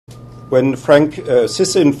When Frank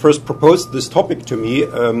Sissin first proposed this topic to me,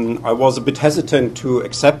 I was a bit hesitant to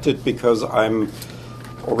accept it because I'm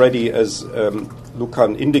already, as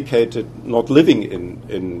Lukan indicated, not living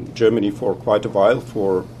in Germany for quite a while,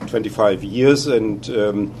 for 25 years,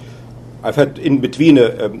 and I've had in between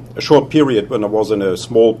a short period when I was in a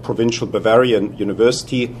small provincial Bavarian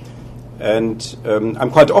university, and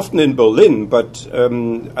I'm quite often in Berlin, but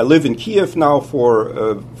I live in Kyiv now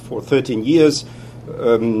for 13 years,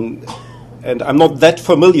 and I'm not that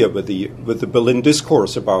familiar with the Berlin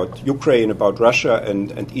discourse about Ukraine, about Russia,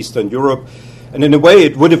 and Eastern Europe. And in a way,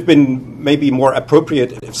 it would have been maybe more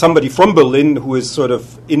appropriate if somebody from Berlin, who is sort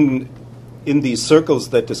of in these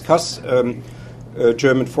circles that discuss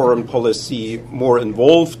German foreign policy, more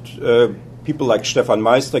involved, people like Stefan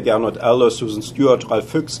Meister, Gernot Eller, Susan Stewart, Ralf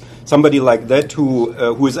Fuchs, somebody like that who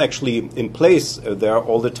is actually in place there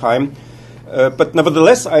all the time. But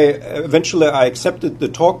nevertheless, eventually I accepted the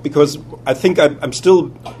talk because I think I'm still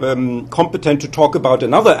competent to talk about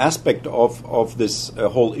another aspect of this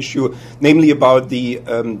whole issue, namely about the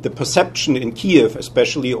perception in Kyiv,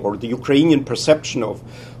 especially, or the Ukrainian perception of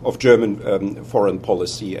German foreign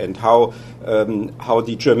policy, and how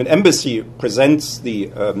the German embassy presents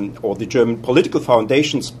or the German political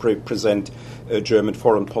foundations present German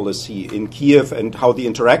foreign policy in Kyiv, and how the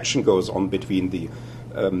interaction goes on between the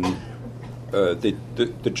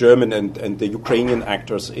German and the Ukrainian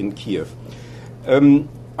actors in Kyiv.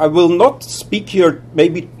 I will not speak here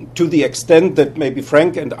maybe to the extent that maybe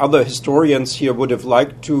Frank and other historians here would have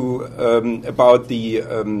liked to about the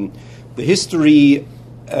history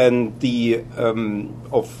and the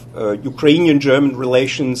of Ukrainian German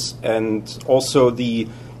relations, and also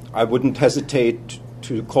I wouldn't hesitate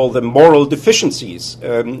to call them moral deficiencies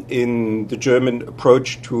in the German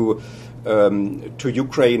approach to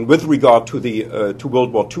Ukraine with regard to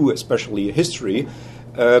World War II, especially history.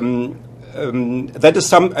 That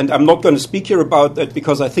is and I'm not going to speak here about that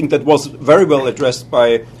because I think that was very well addressed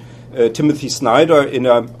by Timothy Snyder in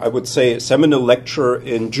I would say, seminal lecture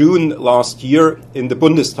in June last year in the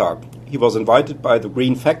Bundestag. He was invited by the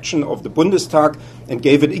Green faction of the Bundestag and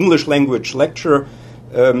gave an English language lecture.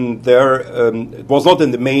 It was not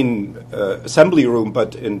in the main assembly room,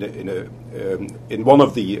 but in one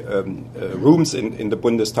of the rooms in the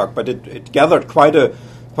Bundestag. But it gathered quite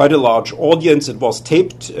a large audience. It was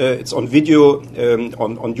taped. It's on video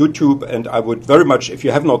on YouTube, and I would very much, if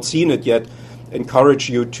you have not seen it yet, encourage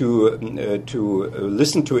you to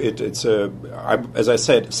listen to it. It's as I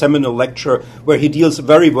said, seminal lecture where he deals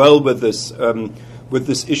very well with this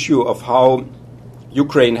issue of how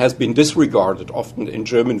Ukraine has been disregarded often in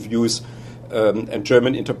German views and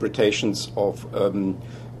German interpretations of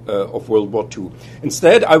World War II.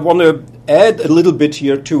 Instead, I want to add a little bit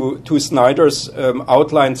here to Snyder's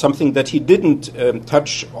outline, something that he didn't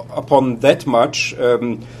touch upon that much.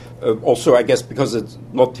 Also, I guess because it's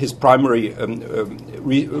not his primary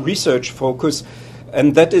research focus,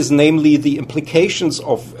 and that is namely the implications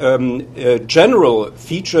of general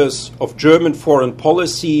features of German foreign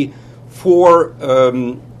policy for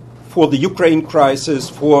the Ukraine crisis,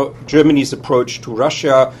 for Germany's approach to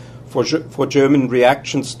Russia, for German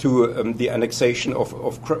reactions to the annexation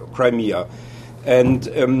of Crimea.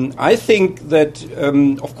 And I think that,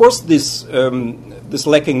 of course, this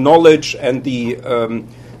lacking knowledge and the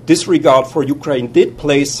disregard for Ukraine did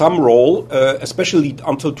play some role, especially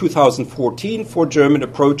until 2014, for German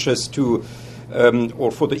approaches to,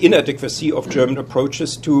 or for the inadequacy of German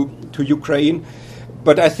approaches to Ukraine.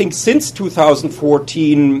 But I think since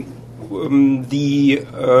 2014, the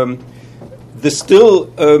still,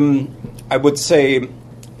 I would say,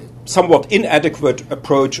 somewhat inadequate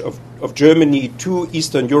approach of Germany to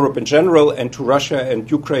Eastern Europe in general and to Russia and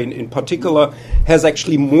Ukraine in particular has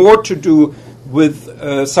actually more to do with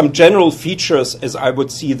some general features, as I would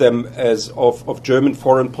see them, as of German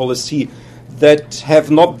foreign policy that have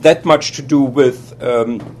not that much to do with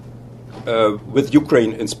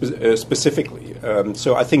Ukraine specifically.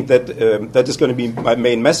 So I think that that is going to be my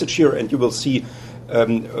main message here, and you will see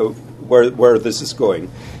where this is going.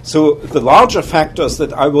 So the larger factors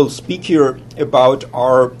that I will speak here about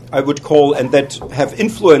are, I would call, and that have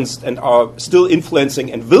influenced and are still influencing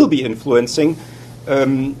and will be influencing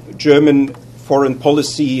German foreign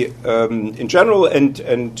policy in general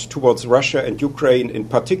and towards Russia and Ukraine in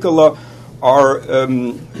particular, are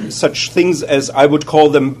such things as, I would call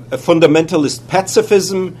them, a fundamentalist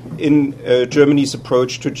pacifism in Germany's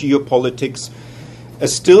approach to geopolitics, a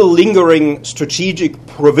still lingering strategic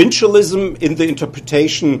provincialism in the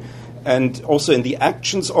interpretation and also in the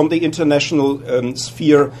actions on the international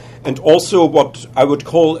sphere, and also what I would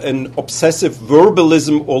call an obsessive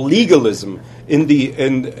verbalism or legalism in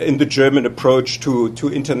the German approach to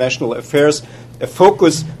international affairs. A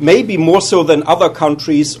focus, maybe more so than other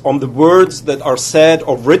countries, on the words that are said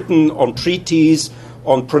or written on treaties,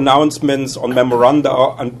 on pronouncements, on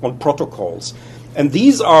memoranda, and on protocols. And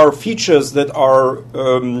these are features that are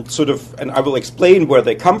and I will explain where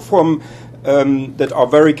they come from, that are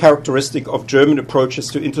very characteristic of German approaches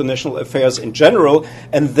to international affairs in general,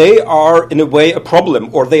 and they are in a way a problem,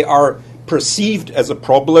 or they are perceived as a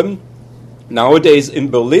problem nowadays in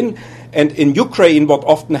Berlin. And in Ukraine, what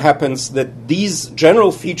often happens that these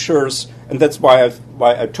general features, and that's why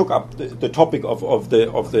I took up the topic of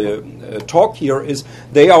the talk here, is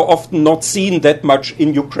they are often not seen that much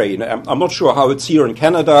in Ukraine. I'm not sure how it's here in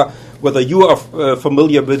Canada, whether you are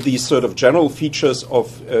familiar with these sort of general features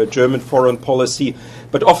of German foreign policy,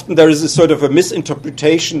 but often there is a sort of a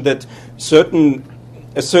misinterpretation that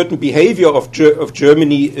a certain behavior of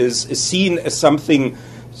Germany is seen as something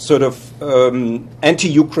sort of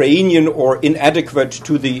anti-Ukrainian or inadequate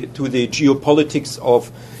to the geopolitics of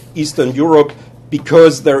Eastern Europe,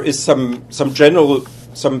 because there is some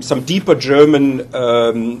deeper German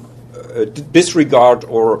disregard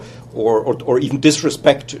or even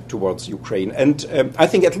disrespect towards Ukraine. And I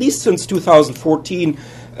think at least since 2014,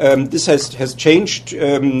 this has changed.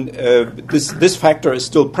 This factor is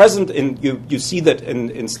still present, and you see that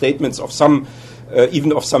in statements of some.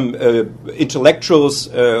 Even of some intellectuals,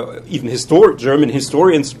 even German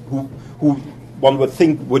historians who one would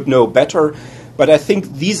think would know better. But I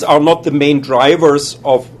think these are not the main drivers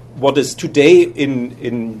of what is today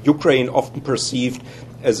in Ukraine often perceived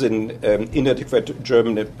as an inadequate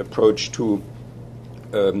German approach to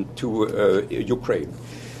Ukraine.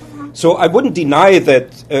 So I wouldn't deny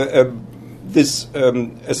that this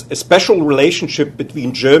a special relationship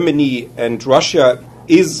between Germany and Russia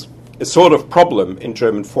is a sort of problem in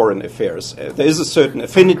German foreign affairs. There is a certain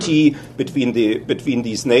affinity between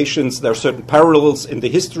these nations. There are certain parallels in the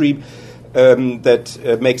history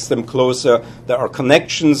that makes them closer. There are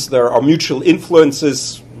connections. There are mutual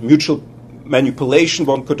influences, mutual manipulation,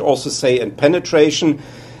 one could also say, and penetration.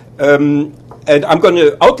 And I'm going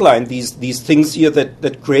to outline these things here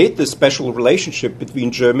that create this special relationship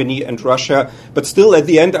between Germany and Russia. But still, at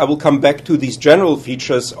the end, I will come back to these general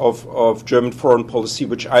features of German foreign policy,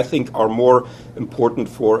 which I think are more important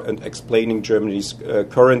for explaining Germany's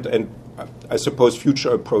current and, I suppose,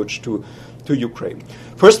 future approach to Ukraine.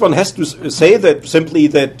 First, one has to say that simply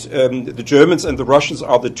that the Germans and the Russians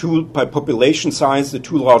are by population size, the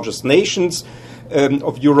two largest nations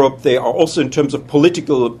of Europe. They are also, in terms of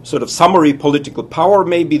political, sort of summary political power,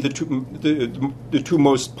 maybe the two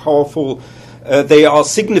most powerful. They are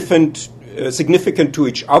significant to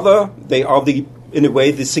each other. They are in a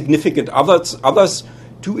way the significant others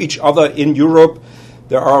to each other in Europe.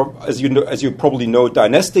 There are, as you probably know,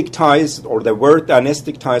 dynastic ties, or there were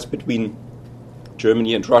dynastic ties between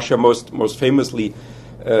Germany and Russia. Most famously,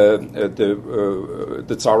 the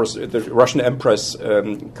Russian Empress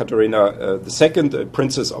Katerina II,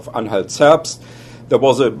 Princess of Anhalt-Zerbst. There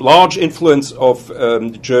was a large influence of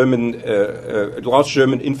German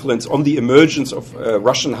influence on the emergence of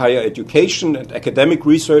Russian higher education and academic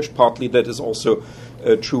research. Partly that is also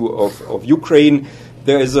true of Ukraine.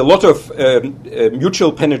 There is a lot of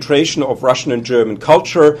mutual penetration of Russian and German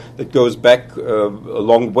culture that goes back a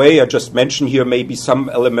long way. I just mentioned here maybe some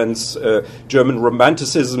elements, German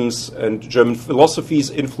romanticisms and German philosophy's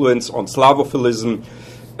influence on Slavophilism,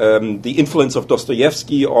 the influence of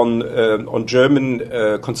Dostoevsky on German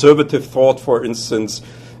conservative thought, for instance,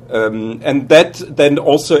 and that then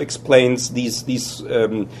also explains these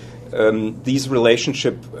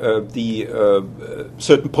relationship,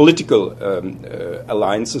 certain political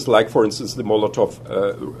alliances, like, for instance, the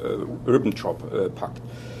Molotov-Ribbentrop Pact.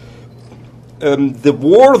 The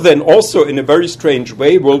war then also, in a very strange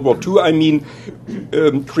way, World War II, I mean,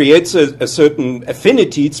 creates a certain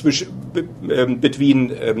affinity between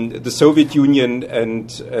the Soviet Union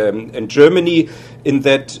and Germany, in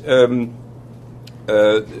that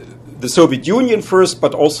the Soviet Union first,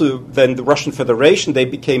 but also then the Russian Federation, they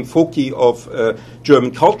became foci of German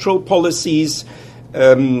cultural policies.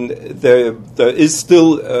 There is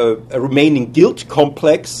still a remaining guilt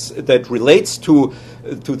complex that relates to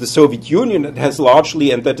the Soviet Union. It has largely,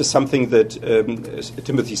 and that is something that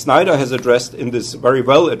Timothy Snyder has addressed in this, very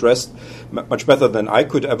well addressed, much better than I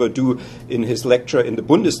could ever do in his lecture in the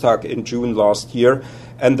Bundestag in June last year.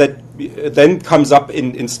 And that then comes up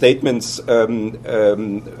in statements by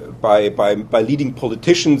leading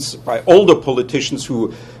politicians, by older politicians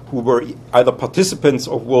who who were either participants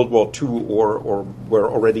of World War II or were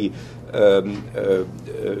already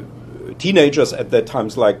teenagers at that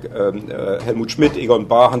times, like Helmut Schmidt, Egon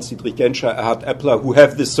Bahr, Hans-Dietrich Genscher, Erhard Epler, who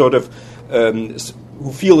have this sort of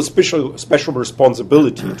who feel a special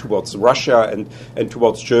responsibility towards Russia and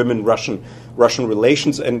towards German-Russian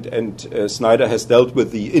relations, and Snyder has dealt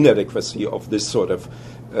with the inadequacy of this sort of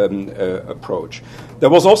approach. There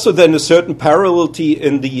was also then a certain parallelity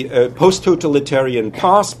in the post-totalitarian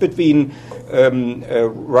past between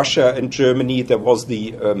Russia and Germany. There was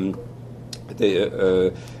the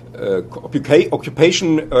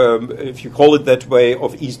occupation, if you call it that way,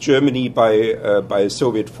 of East Germany by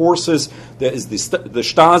Soviet forces. There is the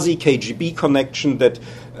Stasi KGB connection that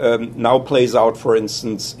now plays out, for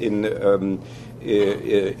instance, in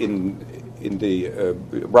the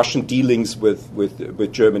Russian dealings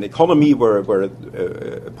with German economy, where a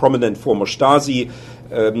prominent former Stasi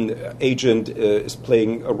agent is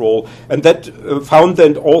playing a role. And that found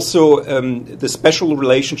then also the special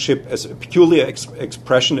relationship as a peculiar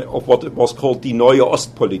expression of what it was called die neue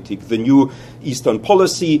Ostpolitik, the new Eastern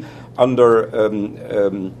policy under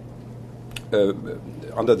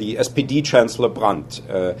the SPD Chancellor Brandt.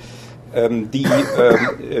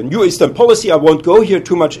 The New Eastern policy, I won't go here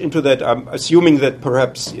too much into that. I'm assuming that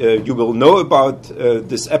perhaps you will know about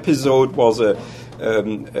this episode, was a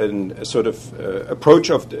sort of approach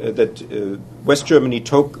that West Germany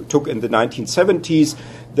took in the 1970s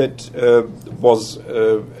that was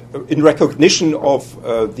in recognition of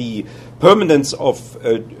the permanence of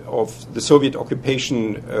the Soviet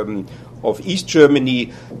occupation of East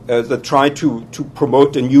Germany, that tried to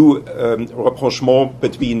promote a new rapprochement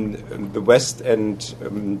between the West and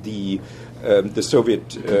the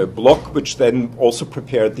Soviet bloc, which then also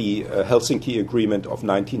prepared the Helsinki Agreement of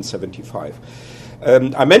 1975.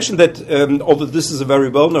 I mentioned that, although this is a very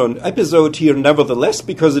well-known episode here, nevertheless,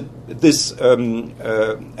 because this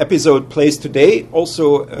episode plays today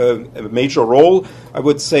also a major role, I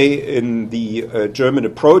would say, in the German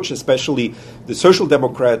approach, especially the Social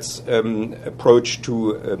Democrats' approach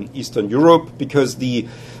to Eastern Europe, because the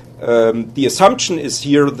assumption is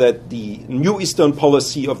here that the New Eastern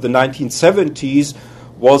policy of the 1970s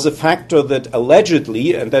was a factor that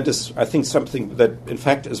allegedly, and that is, I think, something that in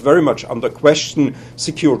fact is very much under question,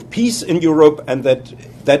 secured peace in Europe, and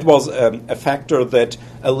that was a factor that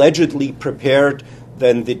allegedly prepared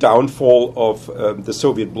then the downfall of the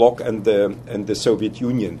Soviet bloc and the Soviet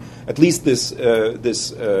Union. At least this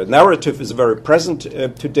narrative is very present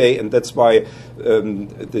today, and that's why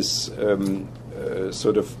this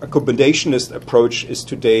sort of accommodationist approach is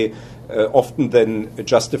today often then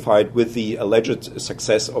justified with the alleged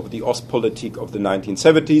success of the Ostpolitik of the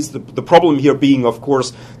 1970s. The problem here being, of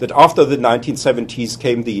course, that after the 1970s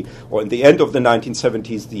came in the end of the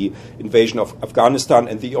 1970s, the invasion of Afghanistan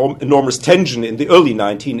and the enormous tension in the early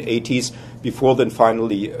 1980s, before then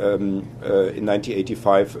finally in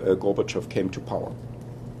 1985 Gorbachev came to power.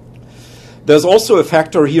 There's also a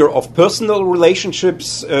factor here of personal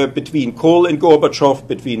relationships between Kohl and Gorbachev,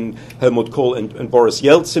 between Helmut Kohl and Boris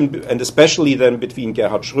Yeltsin, and especially then between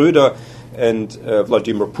Gerhard Schröder and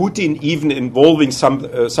Vladimir Putin, even involving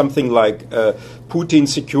something like Putin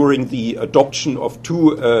securing the adoption of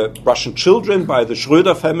two Russian children by the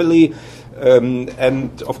Schröder family.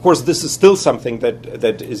 And of course, this is still something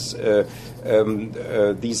that is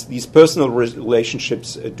these personal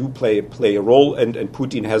relationships do play a role, and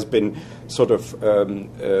Putin has been sort of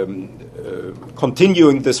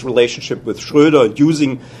continuing this relationship with Schröder and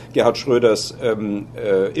using Gerhard Schröder's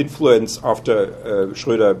influence after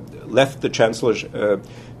Schröder left the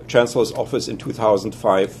Chancellor's office in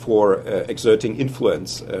 2005 for exerting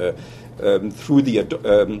influence. Through the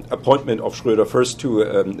appointment of Schröder first to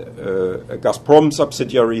a Gazprom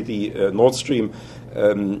subsidiary, the Nord Stream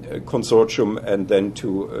consortium, and then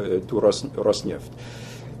to Rosneft.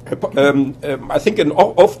 I think an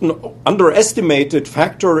often underestimated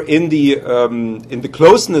factor in the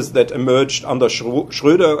closeness that emerged under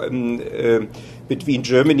Schröder between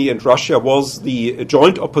Germany and Russia was the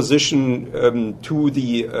joint opposition to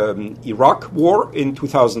the Iraq war in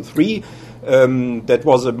 2003. That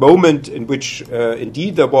was a moment in which,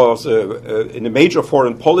 indeed, there was in a major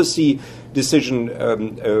foreign policy decision,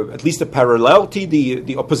 at least a parallelity.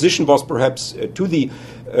 The opposition was perhaps to the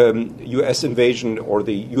U.S. invasion or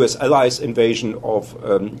the U.S. allies' invasion of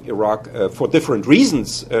Iraq for different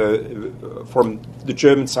reasons from the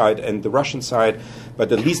German side and the Russian side.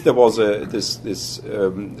 But at least there was this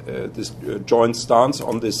joint stance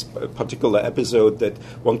on this particular episode that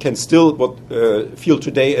one can still feel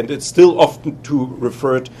today, and it's still often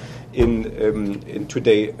referred in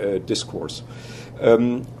today discourse.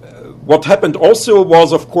 What happened also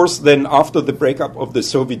was, of course, then after the breakup of the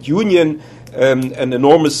Soviet Union, an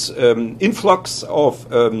enormous influx of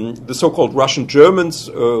the so-called Russian Germans,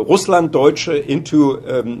 Russlanddeutsche, into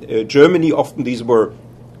Germany. Often these were,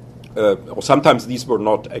 or sometimes these were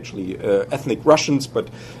not actually ethnic Russians, but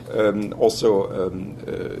also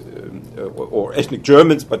or ethnic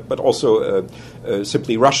Germans, but also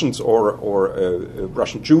simply Russians or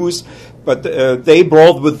Russian Jews. But they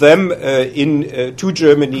brought with them to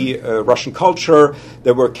Germany Russian culture.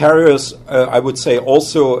 There were carriers, I would say,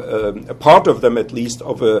 also a part of them at least,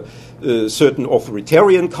 of a certain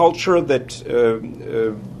authoritarian culture that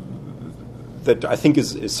I think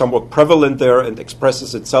is somewhat prevalent there and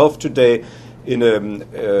expresses itself today in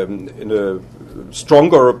a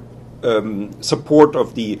stronger support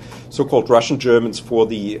of the so-called Russian Germans for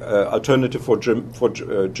the Alternative for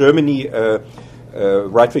Germany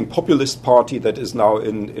right-wing populist party that is now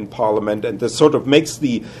in parliament, and this sort of makes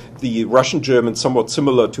the Russian Germans somewhat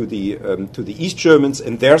similar to the East Germans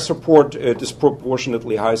in their support,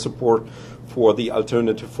 disproportionately high support for the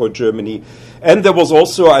Alternative for Germany. And there was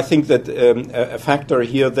also, I think, that a factor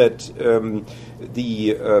here that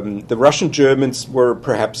the Russian Germans were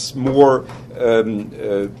perhaps more.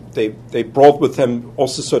 They brought with them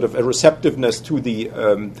also sort of a receptiveness to the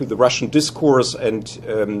Russian discourse and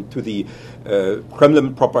to the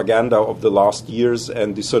Kremlin propaganda of the last years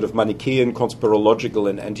and the sort of Manichaean, conspirological,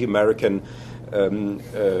 and anti-American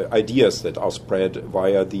ideas that are spread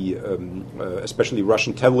via the especially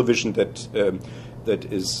Russian television that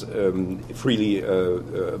is freely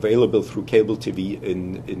available through cable TV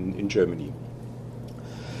in Germany.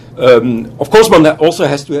 Of course, one also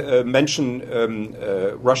has to mention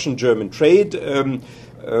Russian-German trade.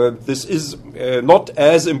 This is not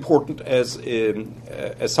as important as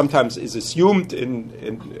sometimes is assumed.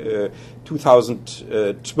 In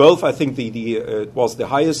 2012, I think it was the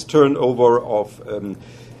highest turnover of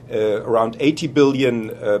around 80 billion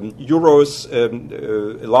euros.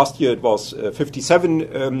 Last year it was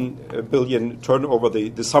 57 billion turnover,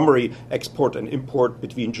 the summary export and import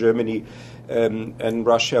between Germany and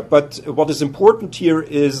Russia. But what is important here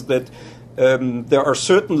is that there are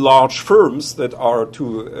certain large firms that are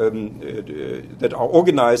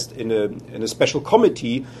organized in a special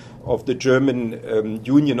committee of the German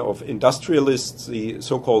Union of Industrialists, the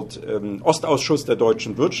so-called Ostausschuss der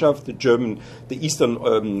deutschen Wirtschaft, the Eastern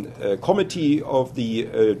Committee of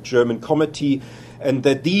the German Committee, and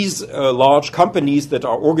that these large companies that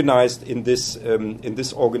are organized in this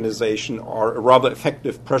organization are a rather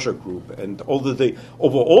effective pressure group. And although the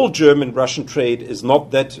overall German-Russian trade is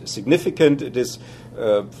not that significant, it is,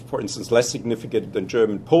 for instance, less significant than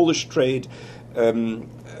German-Polish trade.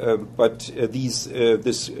 But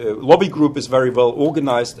this lobby group is very well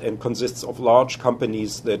organized and consists of large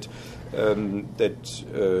companies that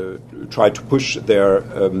try to push their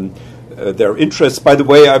interests. By the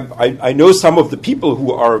way, I know some of the people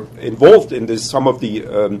who are involved in this. Some of the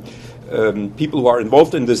people who are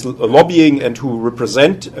involved in this lobbying and who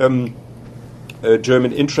represent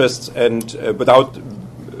German interests. And without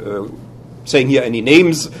saying here any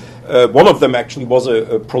names. One of them actually was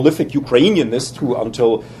a prolific Ukrainianist who,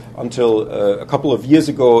 until a couple of years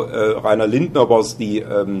ago, Rainer Lindner was the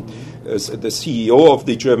CEO of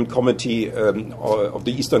the German Committee, of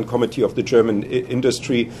the Eastern Committee of the German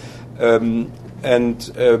Industry. As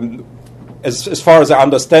far as I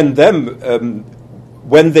understand them,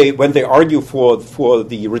 when they argue for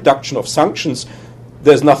the reduction of sanctions,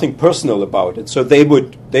 there's nothing personal about it. So they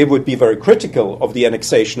would be very critical of the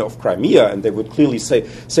annexation of Crimea, and they would clearly say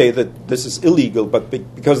that this is illegal. But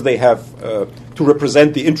because they have to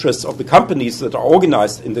represent the interests of the companies that are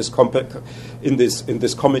organized in this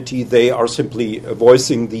committee, they are simply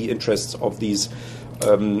voicing the interests of these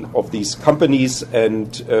companies,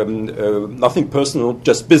 and nothing personal,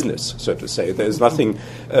 just business, so to say. There's nothing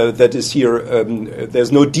that is here.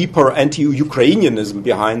 There's no deeper anti-Ukrainianism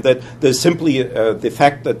behind that. There's simply the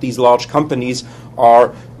fact that these large companies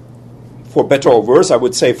are, for better or worse, I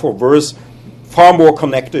would say for worse, far more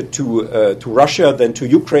connected to Russia than to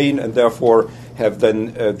Ukraine, and therefore have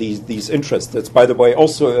then these interests. That's, by the way,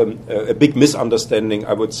 also a big misunderstanding,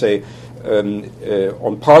 I would say,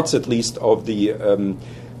 on parts at least of the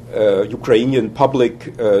Ukrainian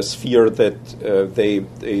public sphere, that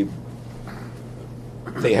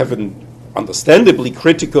they have an understandably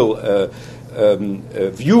critical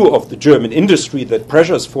view of the German industry that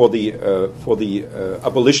pressures for the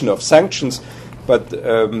abolition of sanctions, but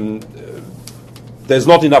there's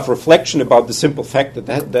not enough reflection about the simple fact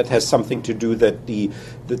that has something to do that the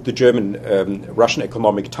German-Russian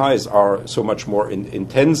economic ties are so much more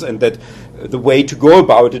intense, and that the way to go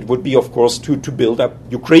about it would be, of course, to build up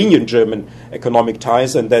Ukrainian German economic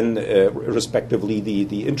ties, and then respectively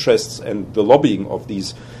the interests and the lobbying of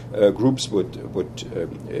these groups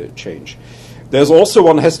would change. There's also,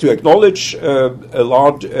 one has to acknowledge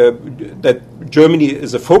that Germany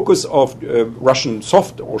is a focus of Russian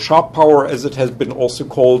soft or sharp power, as it has been also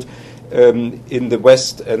called in the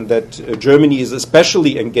West, and that Germany is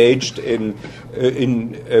especially engaged in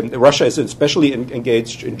Russia is especially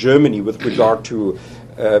engaged in Germany with regard to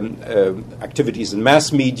activities in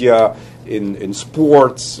mass media, in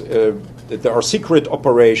sports. There are secret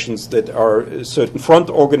operations, that are certain front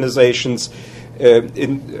organizations.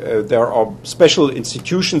 There are special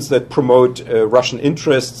institutions that promote Russian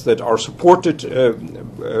interests, that are supported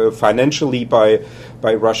financially by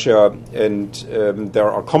Russia, and there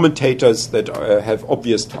are commentators that have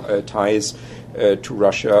obvious ties to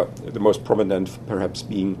Russia, the most prominent perhaps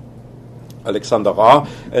being Alexander Ra,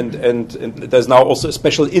 and there's now also a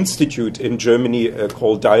special institute in Germany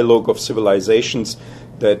called Dialogue of Civilizations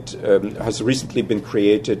that has recently been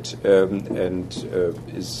created and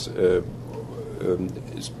is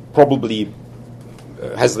probably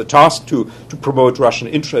has the task to promote Russian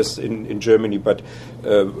interests in Germany, but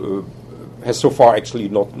has so far actually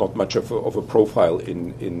not much of a profile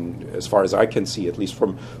in as far as I can see, at least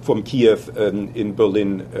from Kiev in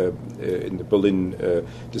Berlin, in the Berlin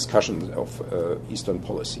discussion of Eastern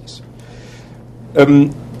policies.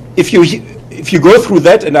 If you go through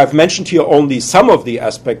that, and I've mentioned here only some of the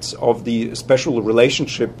aspects of the special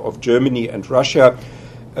relationship of Germany and Russia,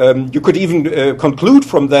 you could even conclude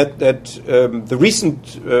from that the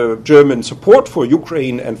recent German support for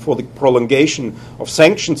Ukraine and for the prolongation of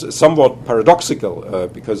sanctions is somewhat paradoxical,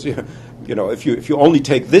 because if you only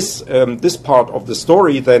take this part of the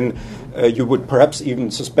story, then you would perhaps even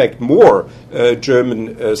suspect more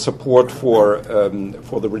German support for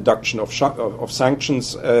the reduction of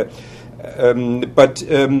sanctions. But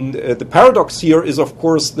the paradox here is, of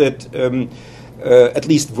course, that at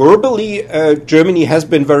least verbally, Germany has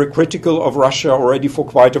been very critical of Russia already for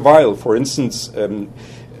quite a while. For instance, during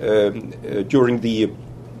the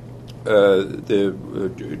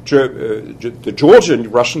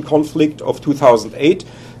Georgian-Russian conflict of 2008,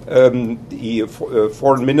 the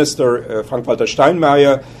foreign minister Frank-Walter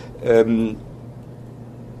Steinmeier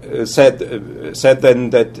said then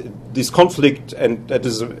that this conflict, and that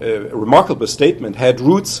is a remarkable statement, had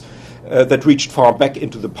roots that reached far back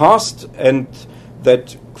into the past, and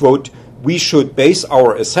that, quote, we should base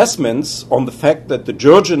our assessments on the fact that the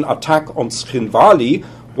Georgian attack on Srinvali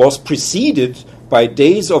was preceded by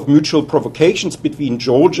days of mutual provocations between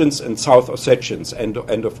Georgians and South Ossetians,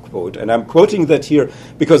 end of quote. And I'm quoting that here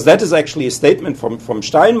because that is actually a statement from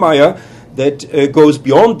Steinmeier that goes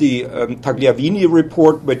beyond the Tagliavini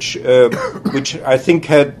report, which I think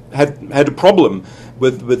had a problem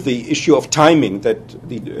with the issue of timing. That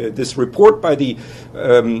this report or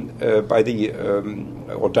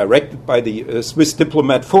directed by the Swiss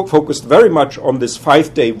diplomat focused very much on this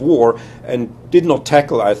 5-day war and did not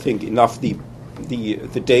tackle, I think, enough the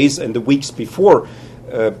days and the weeks before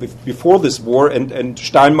this war. And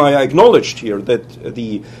Steinmeier acknowledged here that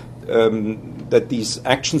that these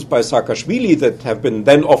actions by Saakashvili that have been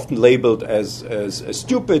then often labeled as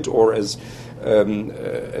stupid or as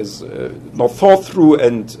not thought through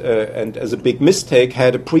and as a big mistake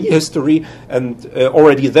had a prehistory, and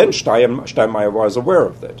already then Steinmeier was aware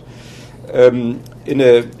of that.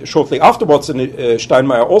 Shortly afterwards,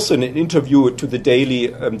 Steinmeier also in an interview to the daily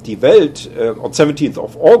Die Welt on 17th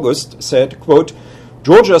of August said, quote,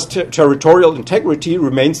 Georgia's territorial integrity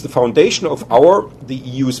remains the foundation of the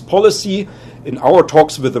EU's policy. In our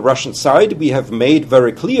talks with the Russian side, we have made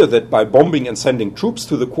very clear that by bombing and sending troops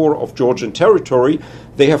to the core of Georgian territory,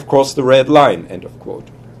 they have crossed the red line, end of quote.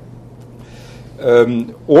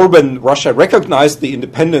 Or when Russia recognized the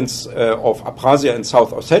independence of Abkhazia and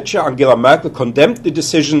South Ossetia, Angela Merkel condemned the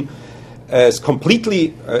decision as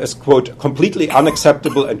completely, as quote, completely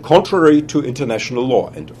unacceptable and contrary to international law,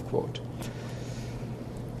 end of quote.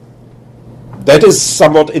 That is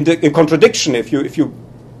somewhat in contradiction to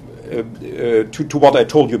what I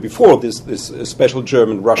told you before, this special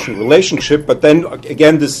German-Russian relationship. But then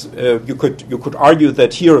again, this you could argue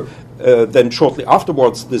that here, then shortly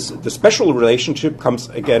afterwards, the special relationship comes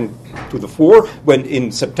again to the fore when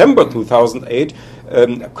in September 2008,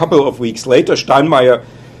 a couple of weeks later, Steinmeier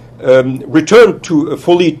returned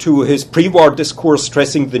fully to his pre-war discourse,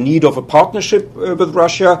 stressing the need of a partnership with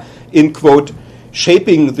Russia in, quote,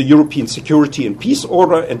 shaping the European security and peace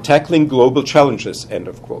order and tackling global challenges, end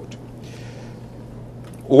of quote.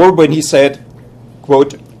 Or when he said,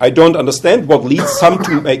 quote, I don't understand what leads some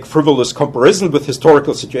to make frivolous comparison with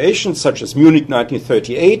historical situations such as Munich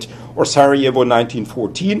 1938 or Sarajevo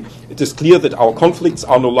 1914. It is clear that our conflicts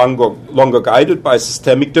are no longer guided by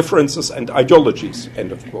systemic differences and ideologies,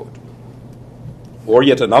 end of quote. Or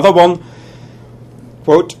yet another one,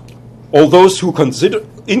 quote, all those who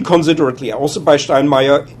inconsiderately, also by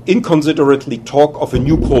Steinmeier, inconsiderately talk of a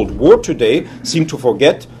new Cold War today seem to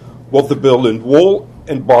forget what the Berlin Wall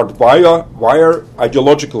and barbed wire,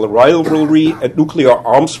 ideological rivalry, and nuclear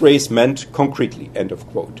arms race meant concretely, end of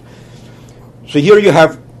quote. So here you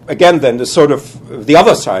have, again, then, the sort of the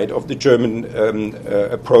other side of the German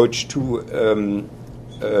approach to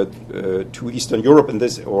Eastern Europe in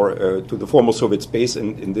this, or to the former Soviet space,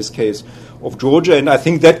 in this case of Georgia. And I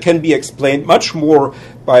think that can be explained much more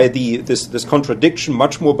by this contradiction,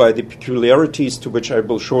 much more by the peculiarities to which I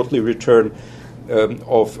will shortly return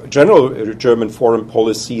of general German foreign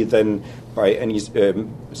policy than by any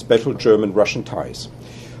special German-Russian ties.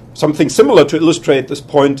 Something similar to illustrate this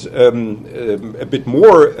point a bit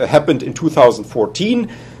more happened in 2014.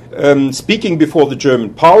 Speaking before the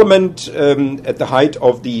German Parliament at the height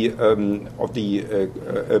of the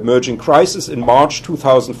emerging crisis in March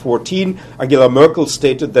 2014, Angela Merkel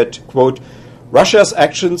stated that, quote, Russia's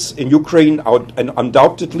actions in Ukraine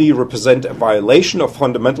undoubtedly represent a violation of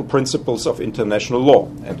fundamental principles of international law,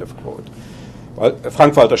 end of quote. Well,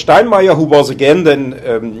 Frank-Walter Steinmeier, who was again then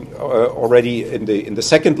already in the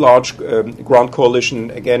second large Grand Coalition,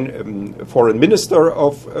 again foreign minister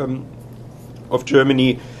of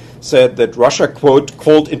Germany, said that Russia, quote,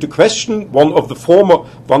 called into question one of the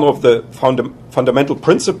fundamental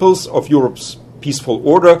principles of Europe's peaceful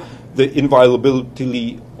order, the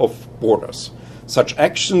inviolability of borders. Such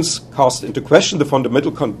actions cast into question the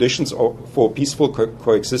fundamental conditions for peaceful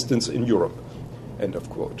coexistence in Europe, end of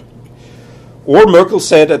quote. Or Merkel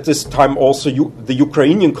said at this time also, the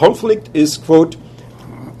Ukrainian conflict is, quote,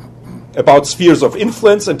 about spheres of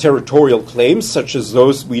influence and territorial claims, such as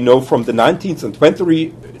those we know from the 19th and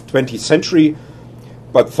 20th century,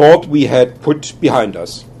 but thought we had put behind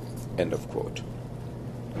us, end of quote.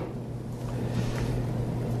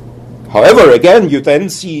 However, again, you then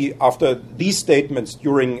see, after these statements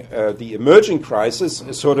during the emerging crisis,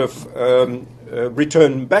 a sort of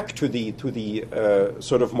return back to the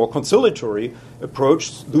sort of more conciliatory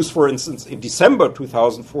approach. Thus, for instance, in December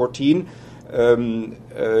 2014,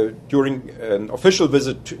 during an official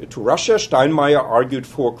visit to Russia, Steinmeier argued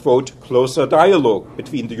for, quote, closer dialogue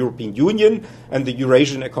between the European Union and the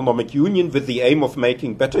Eurasian Economic Union with the aim of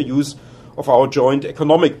making better use of our joint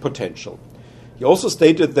economic potential. He also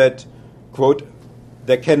stated that, quote,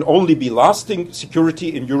 there can only be lasting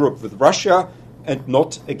security in Europe with Russia and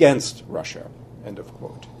not against Russia, end of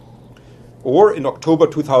quote. Or in October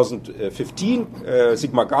 2015,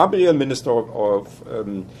 Sigmar Gabriel, Minister of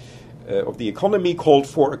the Economy, called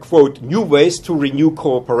for, a quote, new ways to renew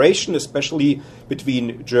cooperation, especially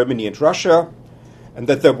between Germany and Russia, and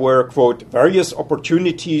that there were, quote, various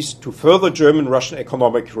opportunities to further German-Russian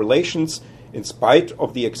economic relations in spite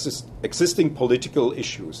of the existing political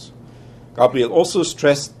issues. Gabriel also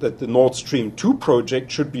stressed that the Nord Stream 2 project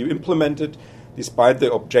should be implemented despite the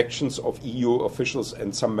objections of EU officials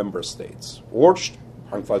and some member states. Or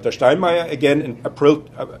Frank-Walter Steinmeier, again in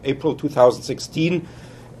April 2016,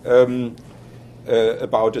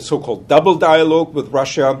 about a so-called double dialogue with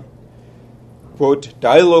Russia, quote,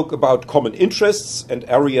 dialogue about common interests and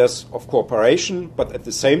areas of cooperation, but at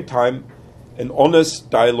the same time an honest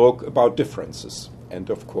dialogue about differences, end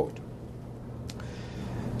of quote.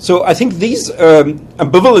 So I think these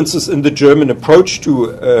ambivalences in the German approach to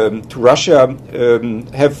Russia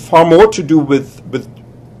have far more to do with,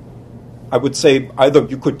 I would say, either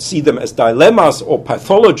you could see them as dilemmas or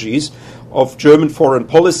pathologies of German foreign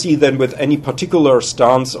policy than with any particular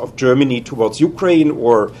stance of Germany towards Ukraine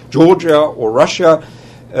or Georgia or Russia,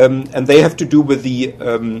 and they have to do with the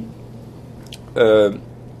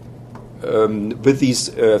with these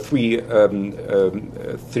three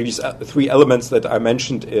elements that I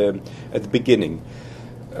mentioned at the beginning.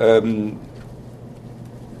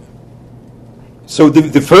 So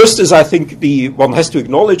the first is, I think, one has to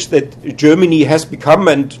acknowledge that Germany has become,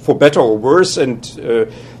 and for better or worse, and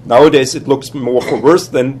nowadays it looks more for worse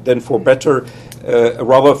than for better, a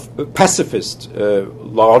rather pacifist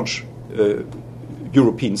large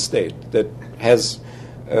European state that has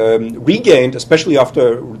regained, especially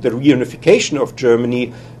after the reunification of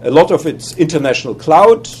Germany, a lot of its international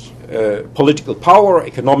clout, political power,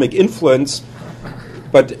 economic influence,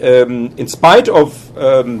 But in spite of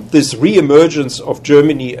this re-emergence of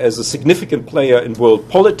Germany as a significant player in world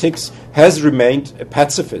politics, has remained a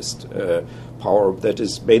pacifist power that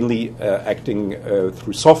is mainly acting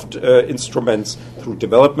through soft instruments, through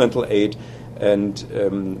developmental aid and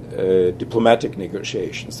diplomatic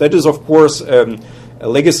negotiations. That is, of course, a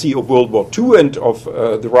legacy of World War II and of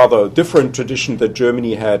the rather different tradition that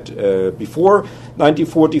Germany had before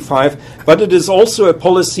 1945. But it is also a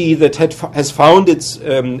policy that has found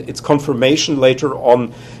its confirmation later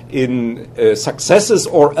on in successes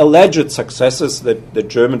or alleged successes that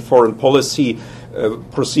German foreign policy,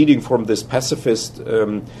 proceeding from this pacifist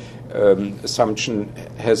assumption,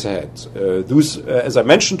 has had. Those, as I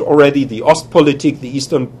mentioned already, the Ostpolitik, the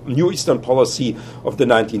New Eastern policy of the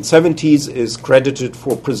 1970s, is credited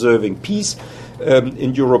for preserving peace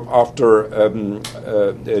in Europe after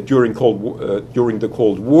during the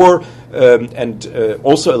Cold War, and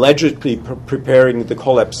also allegedly preparing the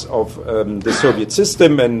collapse of the Soviet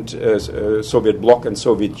system and Soviet bloc and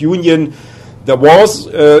Soviet Union. There was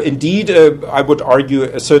indeed, I would argue,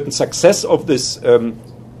 a certain success of this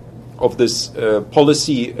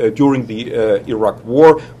policy during the Iraq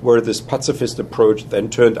War, where this pacifist approach then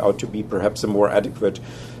turned out to be perhaps a more adequate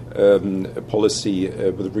policy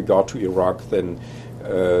with regard to Iraq than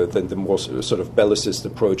the more sort of bellicist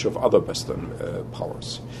approach of other Western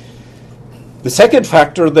powers. The second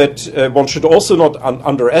factor that one should also not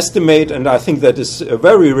underestimate, and I think that is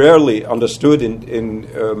very rarely understood in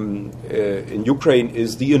Ukraine,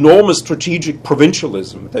 is the enormous strategic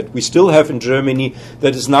provincialism that we still have in Germany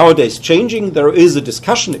that is nowadays changing. There is a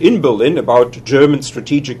discussion in Berlin about German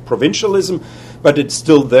strategic provincialism, but it's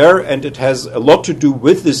still there, and it has a lot to do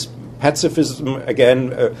with this pacifism,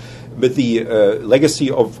 again, with the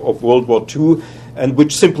legacy of World War II, and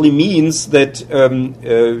which simply means that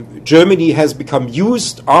Germany has become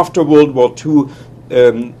used after World War II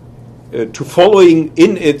to following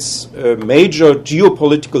in its major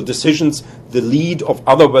geopolitical decisions the lead of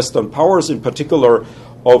other Western powers, in particular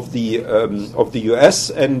of the US,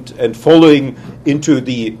 and following into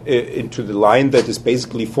the line that is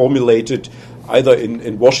basically formulated either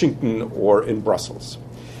in Washington or in Brussels.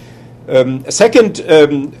 A second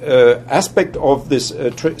aspect of this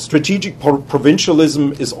strategic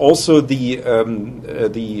provincialism is also the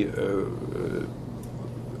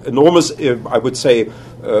enormous, I would say,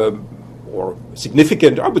 or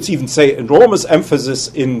significant, I would even say enormous emphasis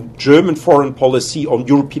in German foreign policy on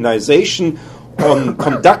Europeanization, on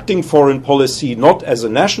conducting foreign policy not as a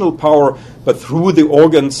national power, but through the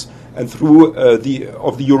organs and through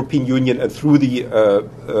the European Union, and through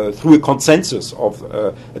a consensus of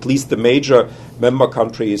at least the major member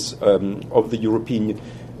countries of the European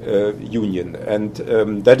Union. And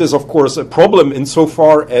that is, of course, a problem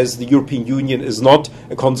insofar as the European Union is not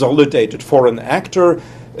a consolidated foreign actor.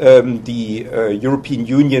 The European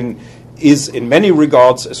Union is in many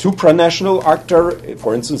regards a supranational actor,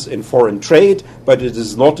 for instance, in foreign trade, but it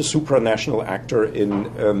is not a supranational actor in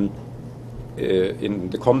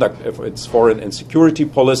the conduct of its foreign and security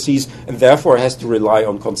policies, and therefore has to rely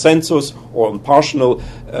on consensus or on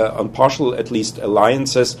partial at least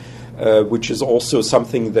alliances, which is also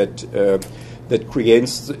something that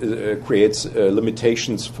creates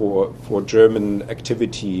limitations for German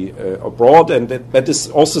activity abroad, and that is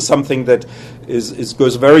also something that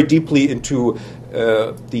goes very deeply into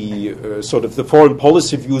the sort of the foreign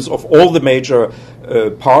policy views of all the major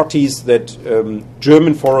parties, that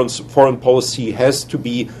German foreign policy has to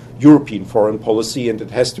be European foreign policy, and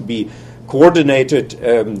it has to be coordinated,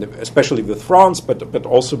 especially with France, but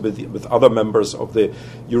also with other members of the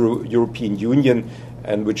European Union,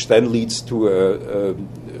 and which then leads to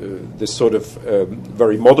this sort of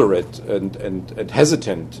very moderate and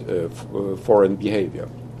hesitant foreign behavior.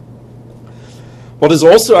 What is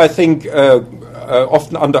also, I think,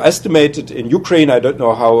 often underestimated in Ukraine, I don't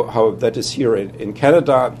know how that is here in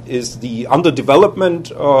Canada, is the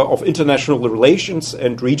underdevelopment of international relations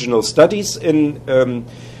and regional studies in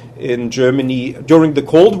Germany. During the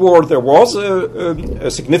Cold War, there was a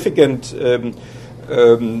significant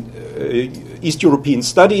East European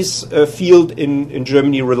studies field in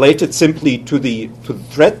Germany related simply to the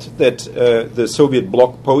threat that the Soviet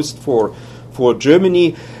bloc posed for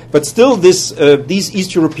Germany. But still, these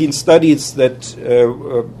East European studies that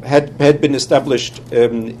had been established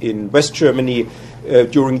in West Germany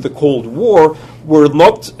during the Cold War were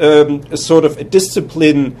not a sort of a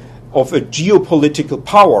discipline of a geopolitical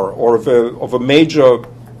power or of a major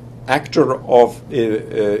actor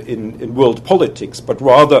in world politics, but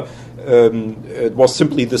rather it was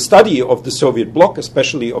simply the study of the Soviet bloc,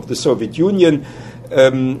 especially of the Soviet Union,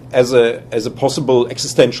 as a possible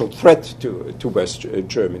existential threat to West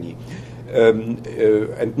Germany,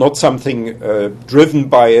 and not something driven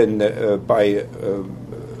by an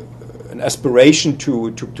aspiration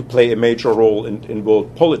to play a major role in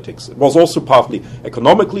world politics. It was also partly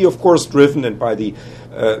economically, of course, driven, and by the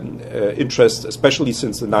interest, especially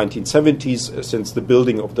since the 1970s, since the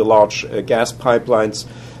building of the large gas pipelines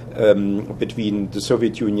between the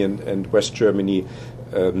Soviet Union and West Germany,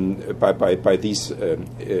 by these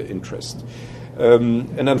interests.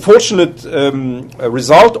 An unfortunate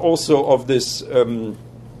result also of this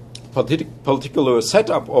particular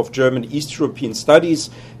setup of German East European studies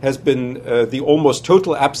has been the almost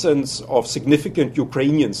total absence of significant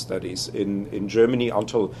Ukrainian studies in Germany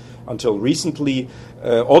until recently.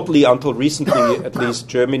 Oddly, until recently, at least,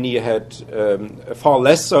 Germany had a far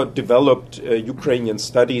lesser developed Ukrainian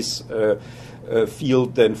studies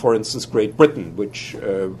field than, for instance, Great Britain, which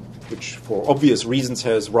for obvious reasons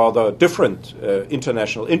has rather different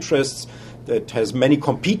international interests, that has many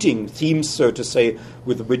competing themes, so to say,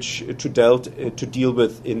 with which to deal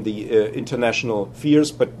with in the international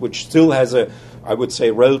spheres, but which still has a, I would say,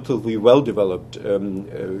 relatively well-developed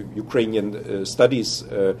Ukrainian studies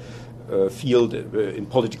field in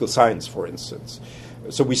political science, for instance.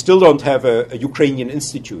 So we still don't have a Ukrainian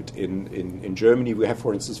institute in Germany. We have,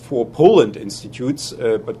 for instance, 4 Poland institutes,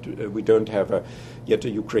 but we don't have yet a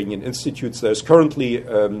Ukrainian institute. There's currently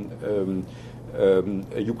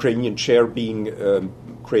a Ukrainian chair being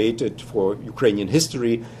created for Ukrainian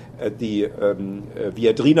history at the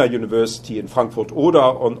Viadrina University in Frankfurt-Oder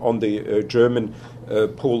on the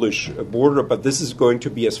German-Polish border. But this is going to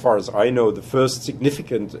be, as far as I know, the first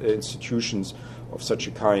significant institutions of such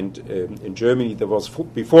a kind in Germany. There was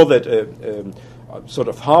before that sort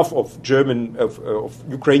of half of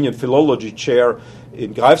Ukrainian philology chair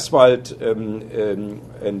in Greifswald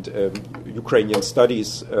and Ukrainian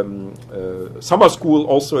studies summer school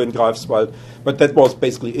also in Greifswald, but that was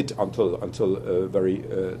basically it until very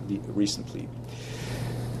recently.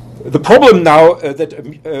 The problem now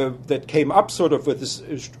that came up sort of with this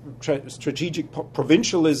strategic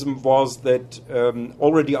provincialism was that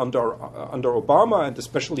already under Obama and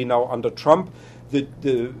especially now under Trump,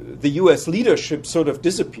 the U.S. leadership sort of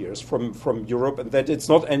disappears from Europe, and that it's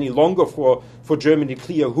not any longer for Germany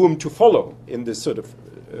clear whom to follow in this sort of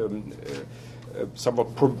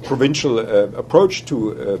somewhat provincial approach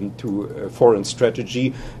to foreign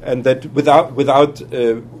strategy, and that without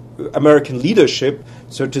American leadership,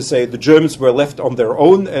 so to say, the Germans were left on their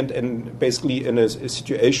own and basically in a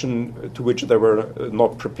situation to which they were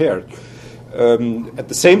not prepared. At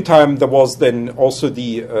the same time, there was then also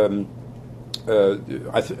the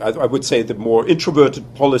I would say the more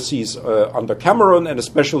introverted policies under Cameron, and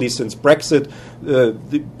especially since Brexit,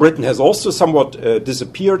 Britain has also somewhat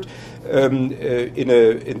disappeared in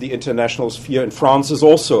the international sphere. And France is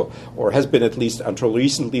also, or has been at least until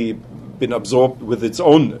recently, been absorbed with its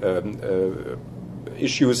own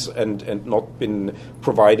issues and not been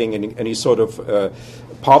providing any sort of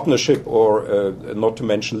partnership or not to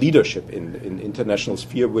mention leadership in international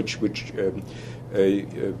sphere, which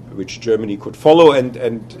Germany could follow,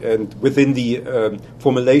 and within the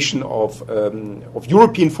formulation of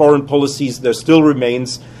European foreign policies, there still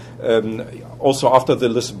remains also after the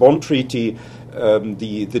Lisbon Treaty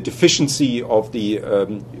the deficiency of the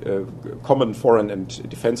common foreign and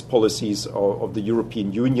defense policies of the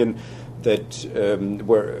European Union that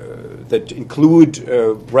include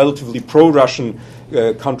relatively pro-Russian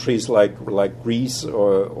countries like Greece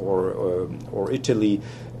or Italy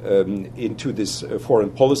into this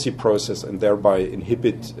foreign policy process, and thereby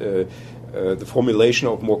inhibit the formulation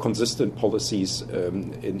of more consistent policies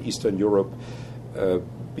in Eastern Europe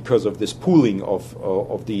because of this pooling of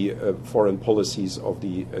the foreign policies of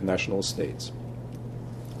the national states.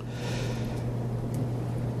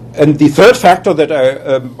 And the third factor that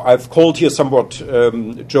I've called here somewhat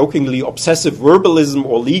jokingly obsessive verbalism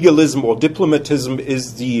or legalism or diplomatism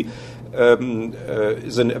is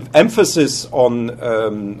an emphasis on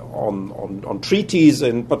treaties,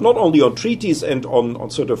 but not only on treaties and on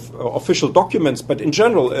sort of official documents, but in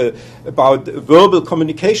general about verbal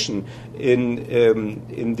communication in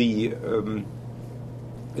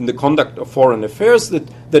the conduct of foreign affairs.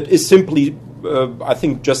 That is simply, I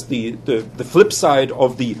think, just the flip side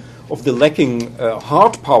of the lacking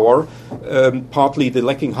hard power, partly the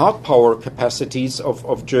lacking hard power capacities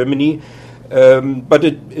of Germany. But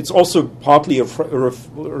it's also partly a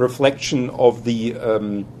reflection of the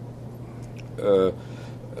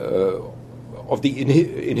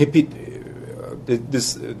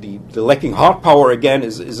the lacking hard power again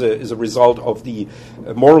is a result of the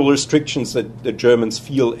moral restrictions that the Germans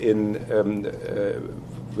feel in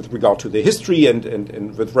with regard to the history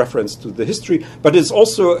and with reference to the history, but it's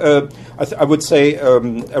also I would say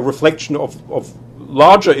a reflection of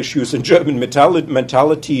larger issues in German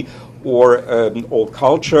mentality or old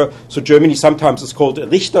culture. So Germany sometimes is called a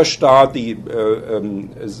Richterstaat,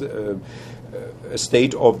 a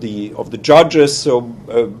state of the judges. So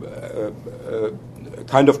a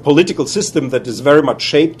kind of political system that is very much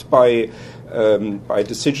shaped by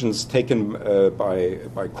decisions taken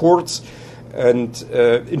by courts. And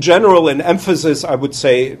in general, an emphasis, I would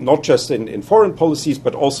say, not just in foreign policies,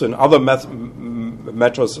 but also in other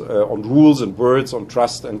matters on rules and words, on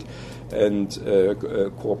trust and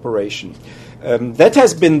cooperation. That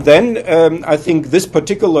has been then, I think this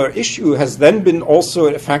particular issue has then been also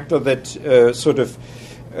a factor that sort of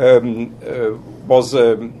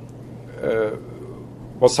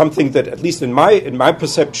was something that, at least in my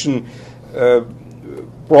perception,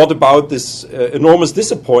 brought about this enormous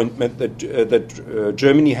disappointment that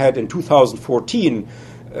Germany had in 2014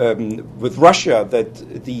 with Russia, that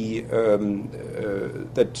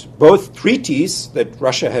both treaties that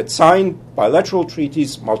Russia had signed, bilateral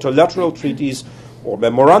treaties, multilateral treaties, or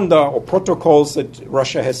memoranda or protocols that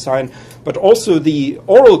Russia has signed, but also the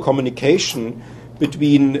oral communication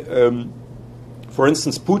between, for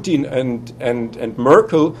instance, Putin and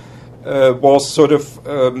Merkel was sort of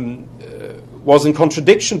was in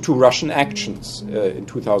contradiction to Russian actions in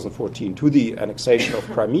 2014, to the annexation of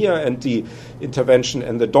Crimea and the intervention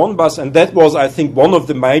in the Donbass, and that was, I think, one of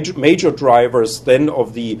the major drivers then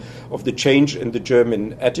of the change in the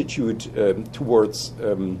German attitude towards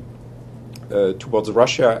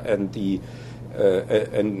Russia and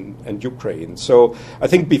and Ukraine. So I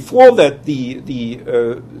think before that, the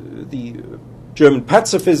German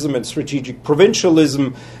pacifism and strategic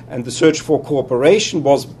provincialism and the search for cooperation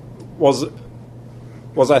was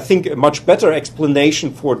I think a much better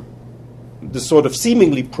explanation for the sort of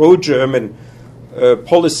seemingly pro-German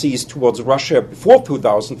policies towards Russia before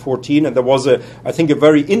 2014, and there was I think a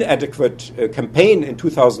very inadequate campaign in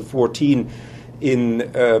 2014 in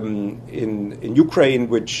Ukraine,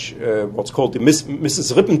 which what's called the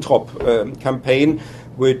Mrs. Ribbentrop campaign,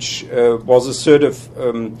 which was a sort of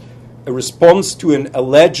a response to an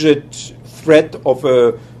alleged threat of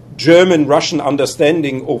a German-Russian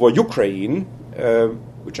understanding over Ukraine,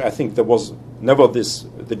 which I think there was never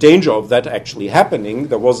the danger of that actually happening.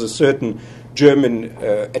 There was a certain German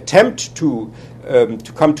attempt to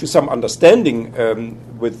come to some understanding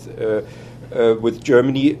with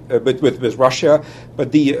Germany, with Russia,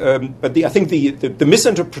 but I think the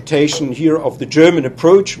misinterpretation here of the German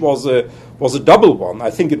approach was a double one. I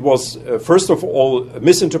think it was first of all a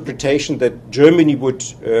misinterpretation that Germany would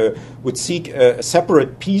seek a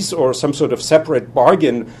separate peace or some sort of separate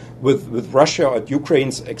bargain with Russia at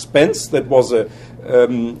Ukraine's expense. That was a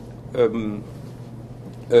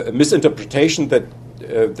misinterpretation that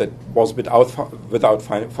was without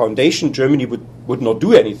foundation. Germany would not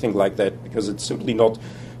do anything like that because it's simply not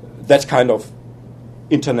that kind of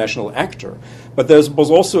international actor. But there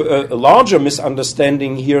was also a larger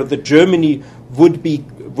misunderstanding here that Germany would be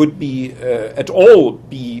at all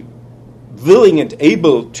be willing and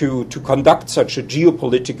able to conduct such a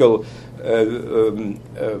geopolitical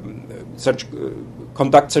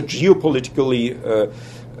conduct such geopolitically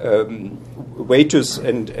weightious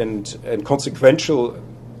and consequential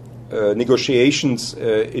negotiations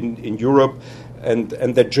in Europe, and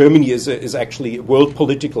that Germany is actually a world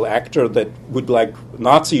political actor that would, like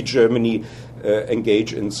Nazi Germany,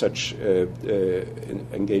 engage in such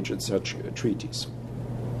treaties.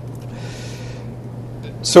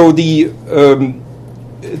 So the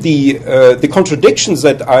contradictions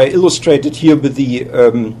that I illustrated here with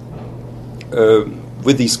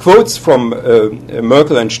these quotes from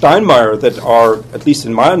Merkel and Steinmeier that are, at least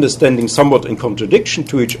in my understanding, somewhat in contradiction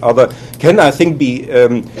to each other, can, I think, be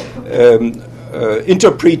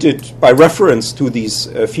interpreted by reference to these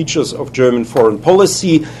features of German foreign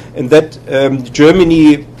policy, and that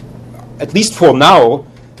Germany, at least for now,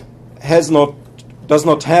 does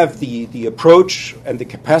not have the approach and the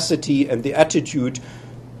capacity and the attitude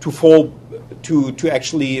to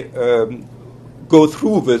actually go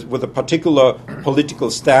through with a particular political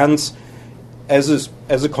stance as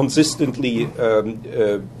a consistently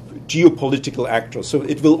geopolitical actor. So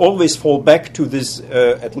it will always fall back to this,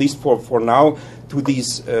 at least for now, to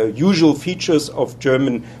these usual features of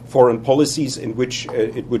German foreign policies in which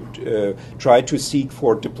it would try to seek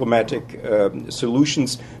for diplomatic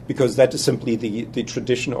solutions, because that is simply the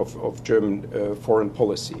tradition of German foreign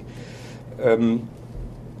policy.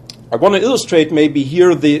 I want to illustrate maybe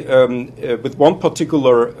here with one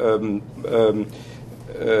particular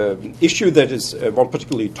issue that is one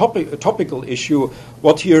particularly topical issue.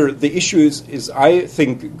 What here the issue is I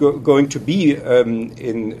think, going to be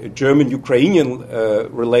in German-Ukrainian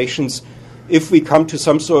relations if we come to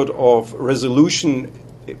some sort of resolution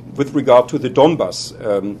with regard to the Donbass.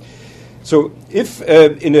 So if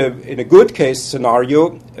in a good case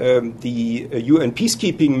scenario, the UN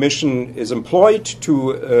peacekeeping mission is employed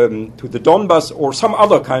to the Donbass, or some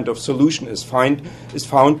other kind of solution is found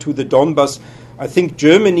to the Donbass, I think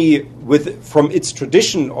Germany, from its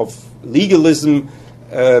tradition of legalism,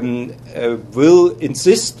 will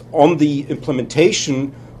insist on the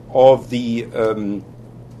implementation of the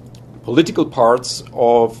political parts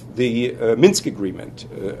of the Minsk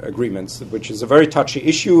agreements, which is a very touchy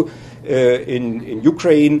issue in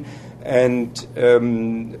Ukraine. And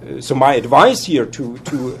so my advice here to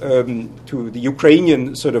the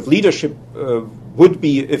Ukrainian sort of leadership would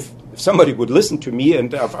be, if somebody would listen to me,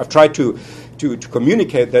 and I've tried to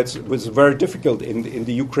communicate that was very difficult in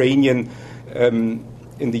the Ukrainian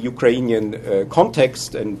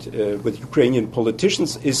context and with Ukrainian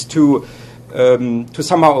politicians, is to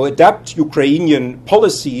somehow adapt Ukrainian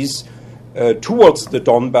policies towards the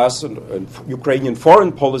Donbass and Ukrainian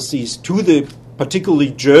foreign policies to the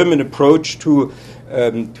particularly German approach to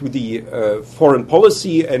the foreign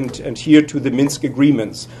policy and here to the Minsk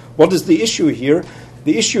agreements. What is the issue here?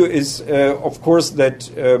 The issue is, of course,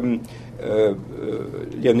 that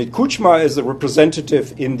Leonid Kuchma, as a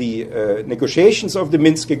representative in the negotiations of the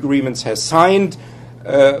Minsk agreements, has signed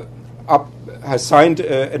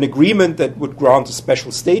an agreement that would grant a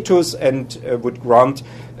special status and would grant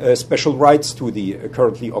special rights to the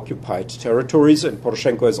currently occupied territories. And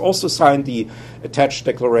Poroshenko has also signed the attached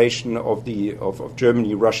declaration of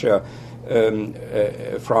Germany, Russia,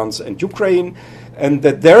 France, and Ukraine. And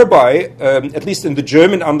that thereby, at least in the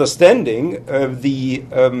German understanding,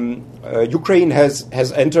 Ukraine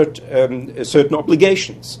has entered certain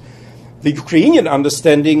obligations. The Ukrainian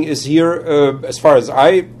understanding is here, as far as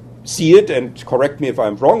I see it, and correct me if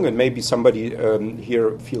I'm wrong, and maybe somebody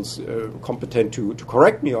here feels competent to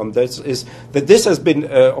correct me on this, is that this has been,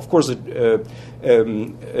 of course, an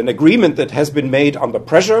agreement that has been made under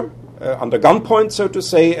pressure, under gunpoint, so to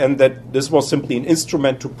say, and that this was simply an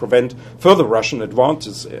instrument to prevent further Russian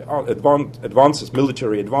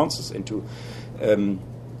military advances into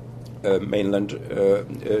mainland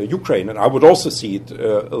Ukraine. And I would also see it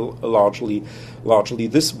largely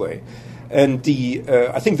this way. And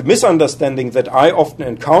I think the misunderstanding that I often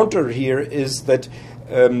encounter here is that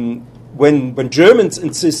when Germans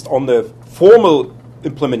insist on the formal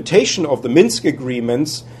implementation of the Minsk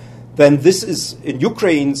agreements, then this is in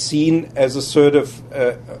Ukraine seen as a sort of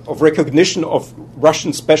recognition of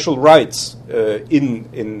Russian special rights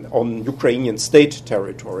on Ukrainian state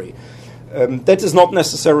territory. That is not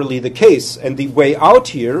necessarily the case, and the way out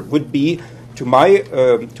here would be, to my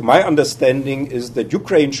understanding, is that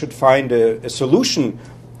Ukraine should find a solution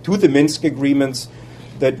to the Minsk agreements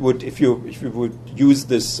that would, if you would use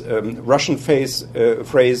this Russian phrase,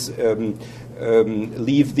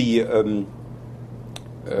 leave the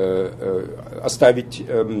оставить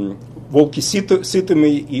волки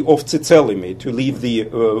сытыми и овцы целыми, to leave the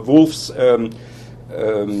wolves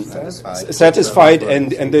satisfied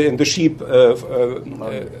and the sheep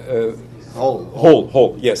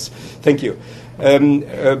whole. Yes, thank you.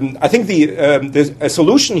 I think a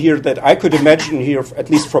solution here that I could imagine here,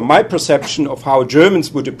 at least from my perception of how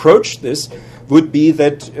Germans would approach this, would be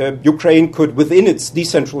that Ukraine could, within its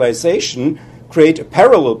decentralization, create a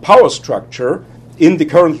parallel power structure in the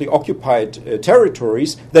currently occupied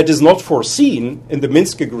territories that is not foreseen in the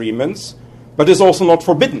Minsk agreements, but is also not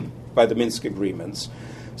forbidden by the Minsk agreements.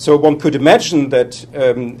 So one could imagine that,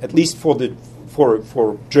 at least for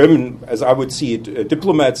German, as I would see it,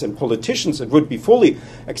 diplomats and politicians, it would be fully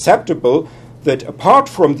acceptable that apart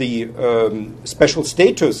from the special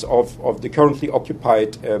status of the currently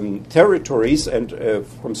occupied territories and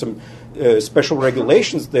from some special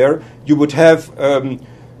regulations there, you would have a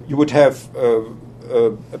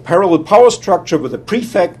parallel power structure with a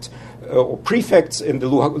prefect or prefects in the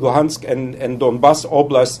Luhansk and Donbass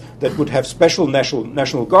oblasts that would have special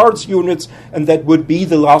national guards units, and that would be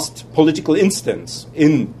the last political instance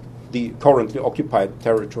in the currently occupied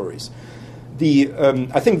territories.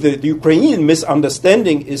 I think the Ukrainian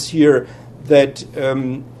misunderstanding is here that,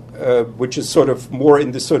 which is sort of more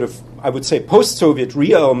in this sort of, I would say, post-Soviet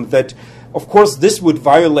realm, that of course this would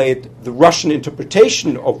violate the Russian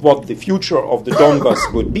interpretation of what the future of the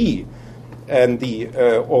Donbass would be. and the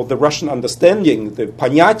or the Russian understanding, the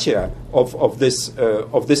понятие of this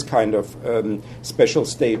kind of special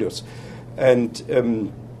status,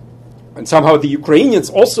 and somehow the Ukrainians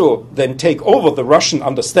also then take over the Russian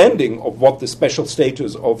understanding of what the special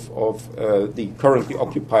status of the currently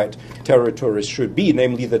occupied territories should be,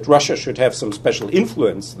 namely that Russia should have some special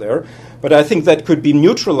influence there. But I think that could be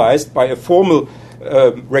neutralized by a formal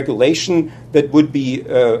regulation that would be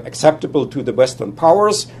acceptable to the Western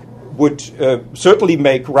powers, would certainly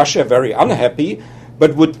make Russia very unhappy,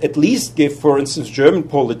 but would at least give, for instance, German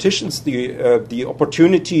politicians the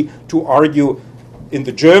opportunity to argue in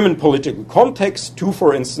the German political context to,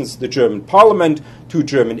 for instance, the German parliament, to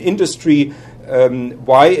German industry,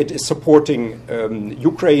 why it is supporting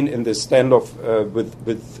Ukraine in this standoff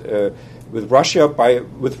with Russia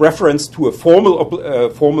with reference to a formal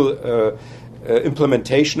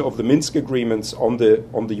implementation of the Minsk agreements on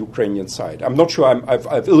the Ukrainian side. I'm not sure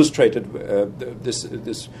I've illustrated this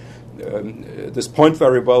point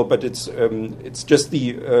very well, but it's just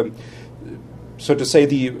the so to say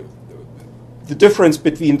the difference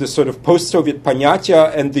between the sort of post-Soviet понятия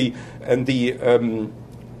and the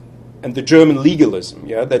German legalism.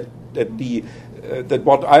 Yeah, that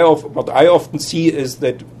what I often see is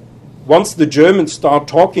that once the Germans start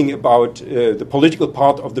talking about the political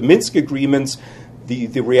part of the Minsk agreements,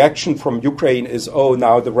 the reaction from Ukraine is, oh,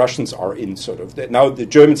 now the Russians are in, sort of. Now the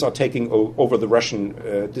Germans are taking over the Russian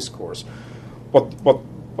discourse. But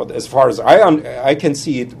as far as I can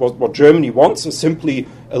see it, what Germany wants is simply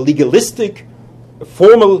a legalistic,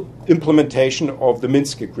 formal implementation of the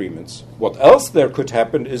Minsk agreements. What else there could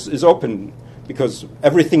happen is open, because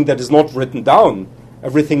everything that is not written down,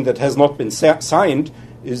 everything that has not been signed,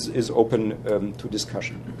 is open to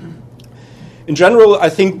discussion. In general, I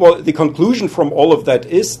think the conclusion from all of that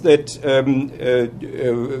is that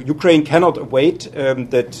Ukraine cannot await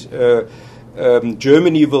that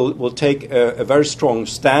Germany will take a very strong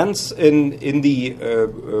stance in the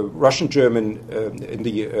Russian-German in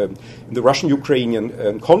the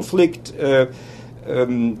Russian-Ukrainian conflict.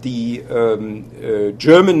 The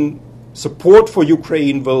German support for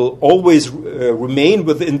Ukraine will always remain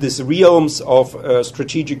within these realms of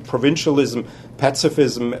strategic provincialism,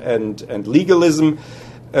 pacifism, and legalism.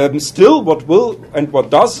 Still, what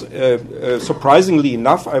does, surprisingly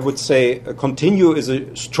enough, I would say, continue is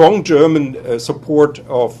a strong German support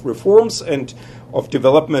of reforms and of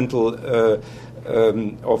developmental,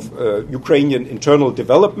 of Ukrainian internal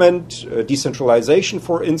development, decentralization,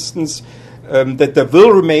 for instance, that there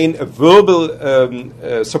will remain a verbal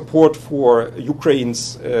support for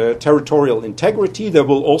Ukraine's territorial integrity. There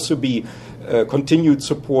will also be continued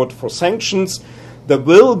support for sanctions. There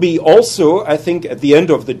will be also, I think, at the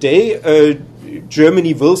end of the day,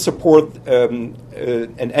 Germany will support an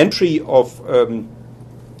entry of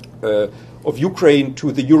Ukraine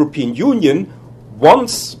to the European Union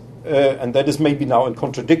once, and that is maybe now in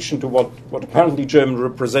contradiction to what apparently German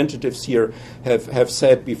representatives here have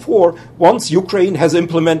said before, once Ukraine has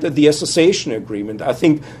implemented the association agreement. I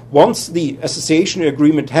think once the association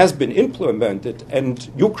agreement has been implemented and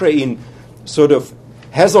Ukraine sort of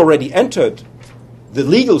has already entered the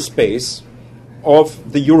legal space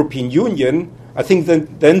of the European Union, I think then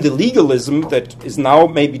the legalism that is now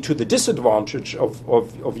maybe to the disadvantage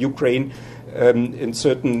of Ukraine in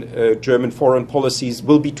certain German foreign policies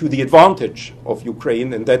will be to the advantage of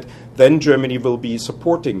Ukraine, and that then Germany will be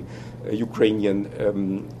supporting Ukrainian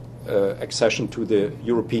accession to the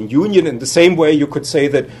European Union. In the same way, you could say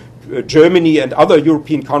that Germany and other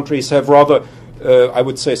European countries have rather, I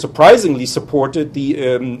would say, surprisingly supported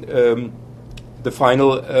the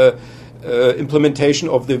final implementation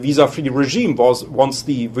of the visa-free regime was once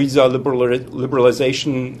the visa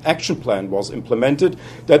liberalization action plan was implemented.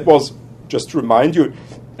 That was, just to remind you,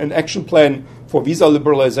 an action plan for visa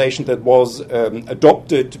liberalization that was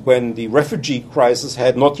adopted when the refugee crisis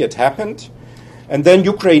had not yet happened. And then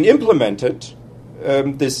Ukraine implemented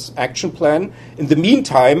this action plan. In the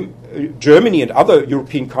meantime, Germany and other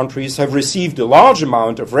European countries have received a large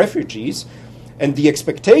amount of refugees. And the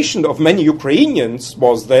expectation of many Ukrainians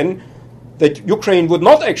was then that Ukraine would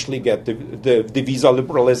not actually get the visa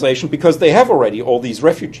liberalization because they have already all these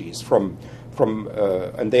refugees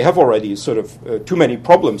and they have already sort of too many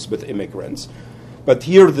problems with immigrants. But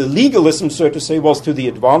here the legalism, so to say, was to the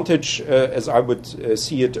advantage, as I would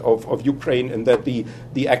see it, of Ukraine, and that the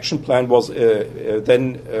action plan was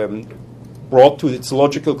then brought to its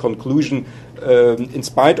logical conclusion in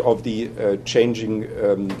spite of the changing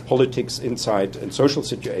politics inside and social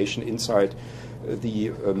situation inside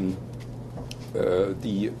the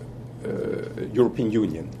European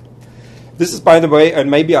Union. This is, by the way, and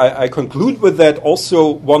maybe I conclude with that, also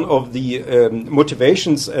one of the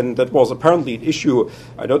motivations, and that was apparently an issue.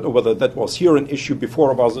 I don't know whether that was here an issue before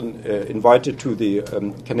I was invited to the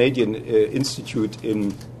Canadian Institute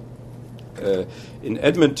in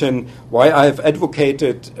Edmonton, why I have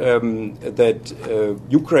advocated that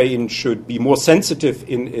Ukraine should be more sensitive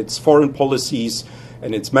in its foreign policies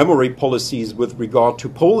and its memory policies with regard to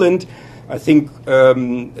Poland. I think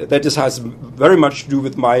that this has very much to do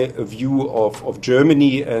with my view of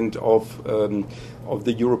Germany and of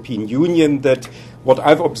the European Union, that what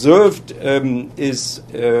I've observed is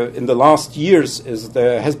in the last years is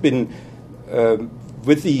there has been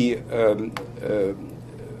with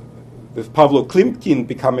Pavlo Klimkin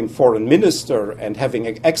becoming foreign minister and having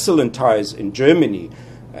excellent ties in Germany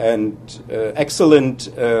and excellent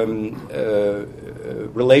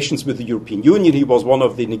relations with the European Union. He was one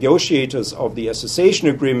of the negotiators of the association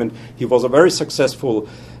agreement. He was a very successful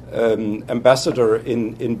ambassador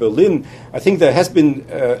in Berlin. I think there has been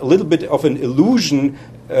a little bit of an illusion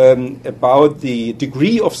about the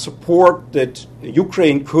degree of support that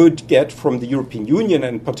Ukraine could get from the European Union,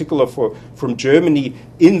 and in particular from Germany,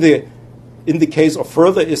 in the case of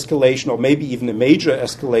further escalation or maybe even a major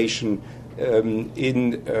escalation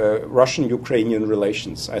in Russian-Ukrainian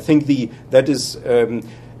relations. I think that is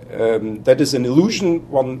an illusion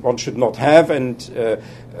one should not have. And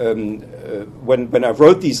when I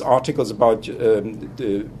wrote these articles about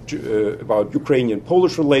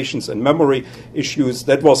Ukrainian-Polish relations and memory issues,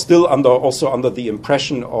 that was still also under the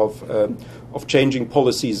impression of changing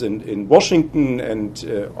policies in Washington and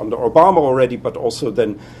under Obama already, but also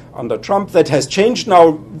then under Trump. That has changed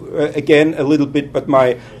now again a little bit, but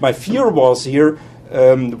my fear was here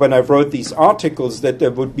when I wrote these articles that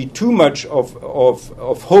there would be too much of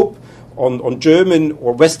hope on German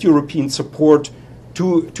or West European support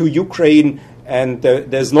to Ukraine, and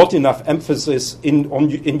there's not enough emphasis in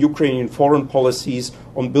Ukrainian foreign policies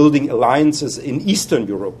on building alliances in Eastern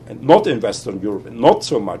Europe and not in Western Europe, and not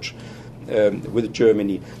so much with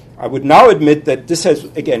Germany. I would now admit that this has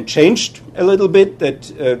again changed a little bit, that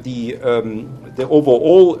the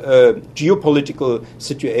overall geopolitical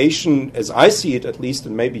situation, as I see it at least,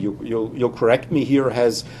 and maybe you'll correct me here,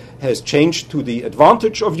 has changed to the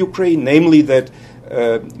advantage of Ukraine, namely that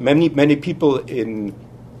many people in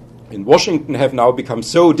Washington have now become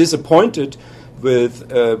so disappointed with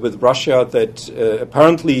Russia that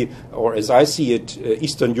apparently, or as I see it,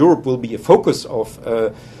 Eastern Europe will be a focus of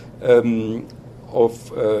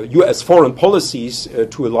U.S. foreign policies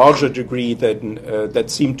to a larger degree than that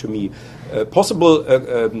seemed to me possible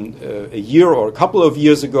a year or a couple of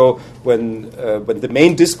years ago, when the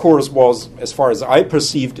main discourse was, as far as I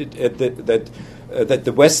perceived it, that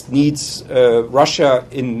the West needs Russia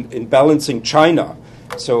in balancing China.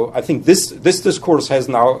 So I think this discourse has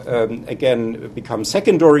now again become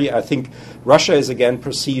secondary. I think Russia is again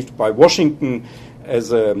perceived by Washington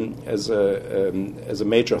as a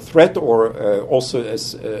major threat, or also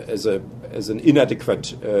as an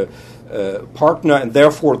inadequate partner, and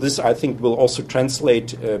therefore this, I think, will also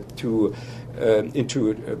translate into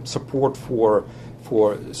support for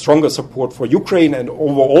stronger support for Ukraine. And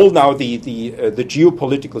overall now the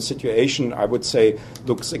geopolitical situation, I would say,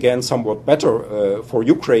 looks again somewhat better for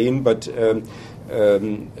Ukraine, but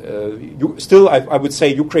still, I would say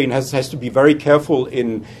Ukraine has to be very careful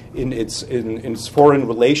in its foreign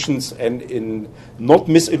relations and in not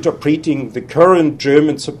misinterpreting the current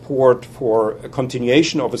German support for a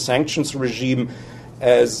continuation of a sanctions regime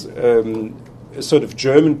as a sort of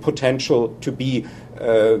German potential to be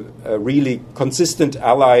a really consistent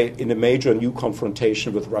ally in a major new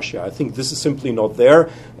confrontation with Russia. I think this is simply not there.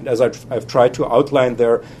 And as I've tried to outline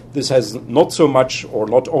there, this has not so much or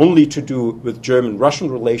not only to do with German-Russian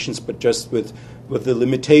relations, but just with the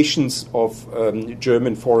limitations of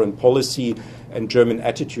German foreign policy and German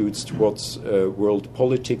attitudes towards world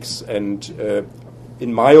politics. And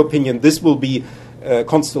in my opinion, this will be a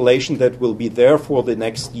constellation that will be there for the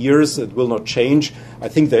next years. It will not change. I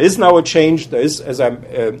think there is now a change. There is, as I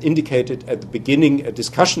indicated at the beginning, a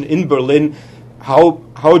discussion in Berlin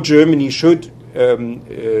how Germany should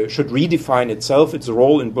redefine itself, its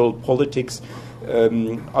role in world politics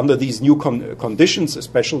under these new conditions,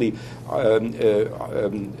 especially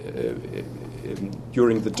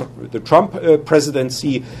during the Trump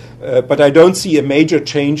presidency. But I don't see a major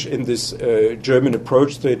change in this German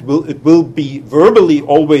approach. So it will be verbally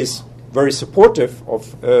always very supportive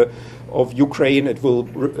of Ukraine. It will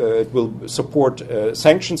support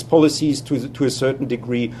sanctions policies to a certain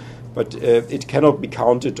degree, but it cannot be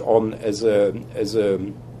counted on as a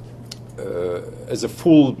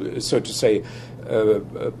full, so to say,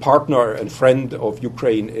 partner and friend of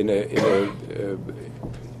Ukraine in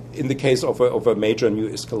the case of a major new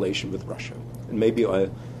escalation with Russia. And maybe I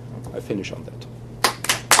finish on that.